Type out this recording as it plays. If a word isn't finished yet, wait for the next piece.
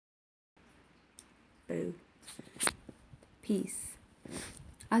Boo. Peace.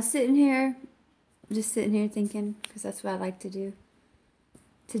 I was sitting here, just sitting here thinking, because that's what I like to do.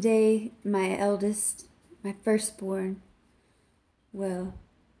 Today, my eldest, my firstborn, well,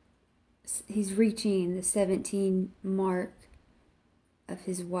 he's reaching the 17 mark of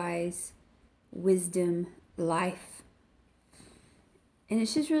his wise wisdom life. And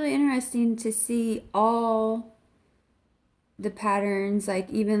it's just really interesting to see all the patterns, like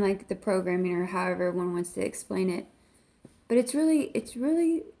even like the programming or however one wants to explain it. But it's really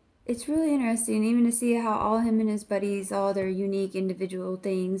interesting even to see how all him and his buddies, all their unique individual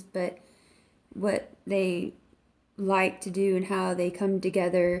things, but what they like to do and how they come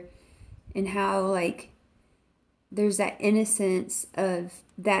together and how like there's that innocence of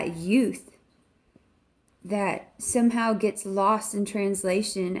that youth that somehow gets lost in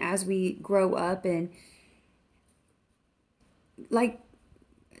translation as we grow up and like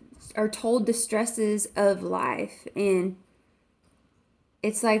are told the stresses of life. And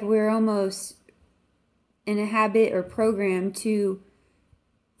it's like we're almost in a habit or program to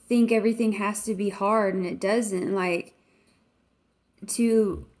think everything has to be hard, and it doesn't. Like,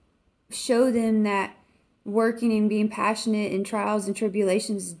 to show them that working and being passionate in trials and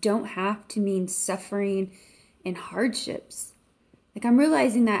tribulations don't have to mean suffering and hardships. Like, I'm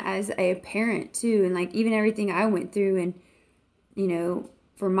realizing that as a parent too, and like even everything I went through and, you know,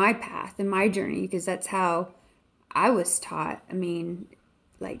 for my path and my journey, because that's how I was taught. I mean,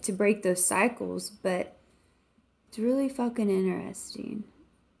 like, to break those cycles. But it's really fucking interesting.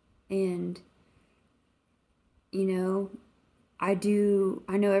 And, you know, I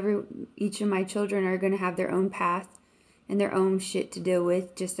know each of my children are going to have their own path and their own shit to deal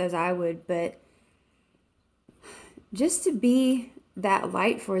with, just as I would. But just to be that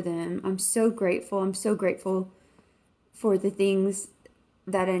light for them, I'm so grateful. I'm so grateful for the things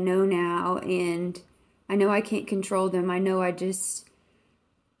that I know now. And I know I can't control them. I know I just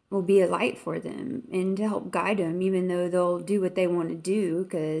will be a light for them and to help guide them, even though they'll do what they want to do.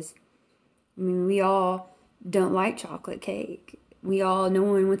 Because, I mean, we all don't like chocolate cake. No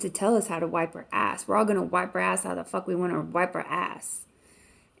one wants to tell us how to wipe our ass. We're all going to wipe our ass how the fuck we want to wipe our ass.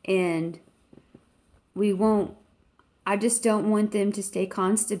 And I just don't want them to stay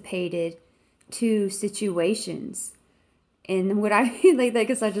constipated to situations. And what I like, I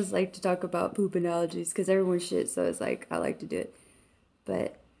guess I just like to talk about poop analogies because everyone's shit, so it's like, I like to do it.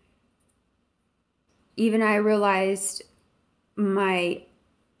 But even I realized my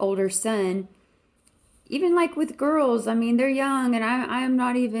older son, even like with girls, I mean, they're young, and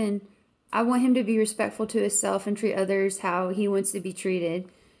I want him to be respectful to himself and treat others how he wants to be treated.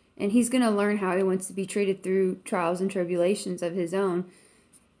 And he's going to learn how he wants to be treated through trials and tribulations of his own.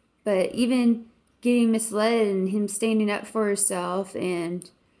 But even getting misled and him standing up for himself and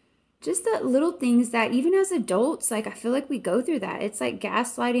just the little things that even as adults, like, I feel like we go through that. It's like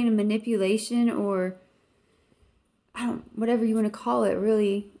gaslighting and manipulation, or whatever you want to call it,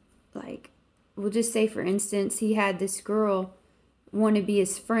 really. Like, we'll just say, for instance, he had this girl want to be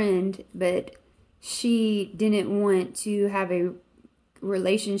his friend, but she didn't want to have a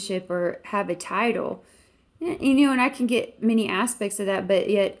relationship or have a title. You know, and I can get many aspects of that, but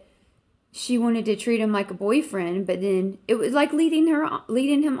yet she wanted to treat him like a boyfriend. But then it was like leading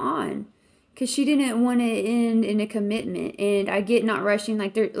him on, because she didn't want to end in a commitment. And I get not rushing,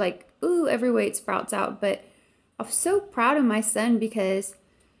 like, they're like, ooh, every way it sprouts out. But I'm so proud of my son because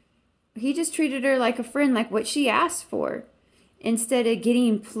he just treated her like a friend, like what she asked for, instead of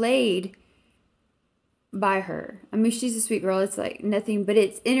getting played by her. I mean, she's a sweet girl. It's like nothing, but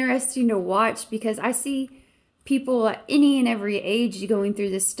it's interesting to watch because I see people at any and every age going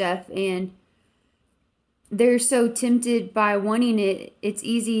through this stuff, and they're so tempted by wanting it. It's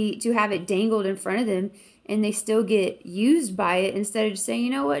easy to have it dangled in front of them, and they still get used by it instead of just saying,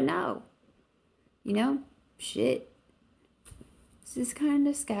 you know what, no. You know, shit. This is kind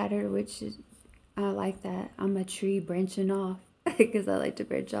of scattered, which is, I like that. I'm a tree branching off because I like to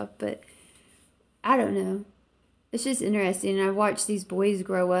branch off, but I don't know. It's just interesting. I've watched these boys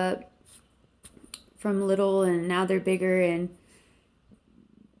grow up from little, and now they're bigger and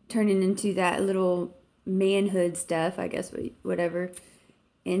turning into that little manhood stuff, I guess, whatever.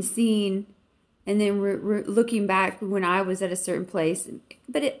 And seeing, and then we're looking back when I was at a certain place.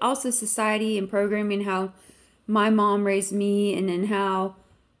 But it also society and programming, how my mom raised me, and then how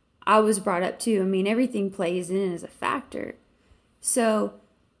I was brought up too. I mean, everything plays in as a factor. So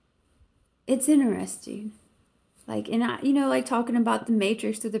it's interesting. Like, and I, you know, like talking about the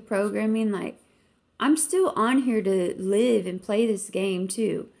matrix of the programming, like, I'm still on here to live and play this game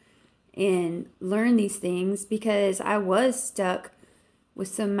too and learn these things, because I was stuck with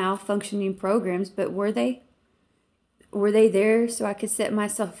some malfunctioning programs, but were they? Were they there so I could set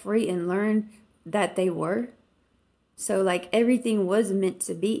myself free and learn that they were? So like everything was meant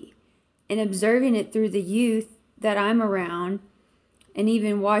to be. And observing it through the youth that I'm around, and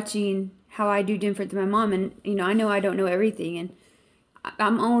even watching how I do different than my mom. And, you know I don't know everything. And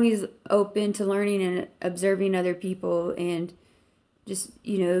I'm always open to learning and observing other people, and just,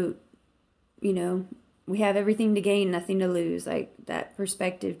 we have everything to gain, nothing to lose, like that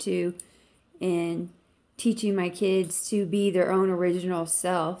perspective too. And teaching my kids to be their own original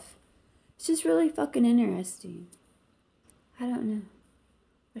self. It's just really fucking interesting. I don't know.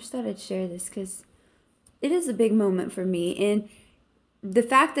 I just thought I'd share this because it is a big moment for me. And the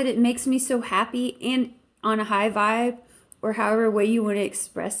fact that it makes me so happy and on a high vibe, or however way you want to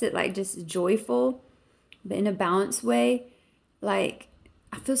express it, like just joyful, but in a balanced way, like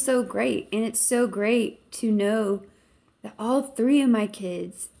I feel so great. And it's so great to know that all three of my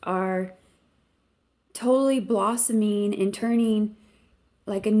kids are totally blossoming and turning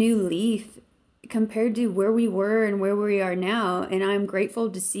like a new leaf compared to where we were and where we are now. And I'm grateful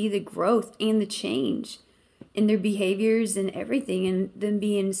to see the growth and the change in their behaviors and everything, and them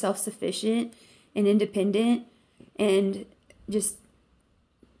being self-sufficient and independent, and just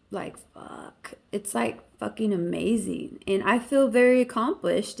like, fuck, it's like fucking amazing. And I feel very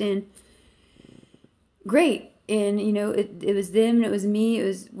accomplished and great. And it was them and it was me, it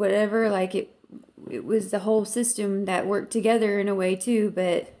was whatever, like it was the whole system that worked together in a way too,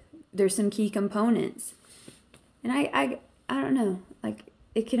 but there's some key components. And I don't know, like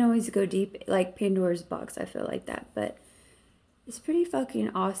it can always go deep, like Pandora's box, I feel like that. But it's pretty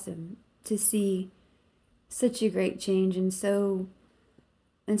fucking awesome to see such a great change, and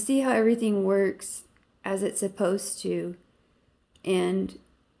see how everything works as it's supposed to, and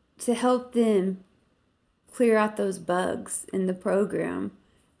to help them clear out those bugs in the program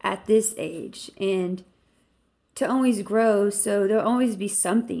at this age, and to always grow, so there'll always be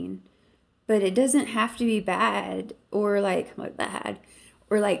something. But it doesn't have to be bad, or like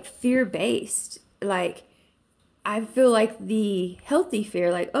fear-based. Like I feel like the healthy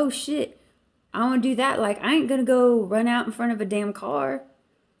fear, like, oh shit, I want to do that. Like I ain't gonna go run out in front of a damn car.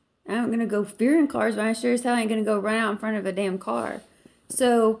 I ain't gonna go fearing cars, but I sure as hell ain't gonna go run out in front of a damn car.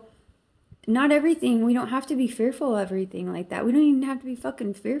 So not everything, we don't have to be fearful of everything like that. We don't even have to be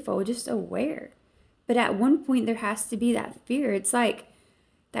fucking fearful, we're just aware. But at one point there has to be that fear. It's like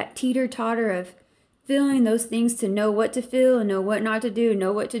that teeter-totter of feeling those things, to know what to feel and know what not to do,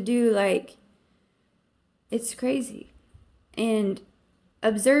 know what to do. Like it's crazy. And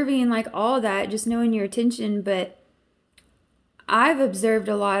observing like all that, just knowing your attention. But I've observed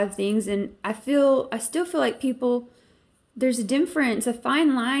a lot of things, and I still feel like people, there's a difference, a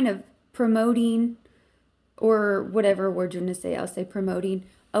fine line of promoting, or whatever word you're going to say, I'll say promoting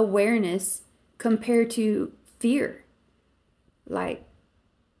awareness compared to fear. Like,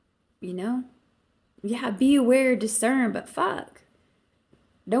 yeah, be aware, discern, but fuck.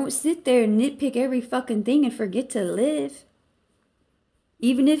 Don't sit there and nitpick every fucking thing and forget to live.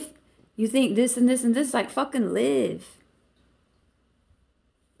 Even if you think this and this and this, like fucking live.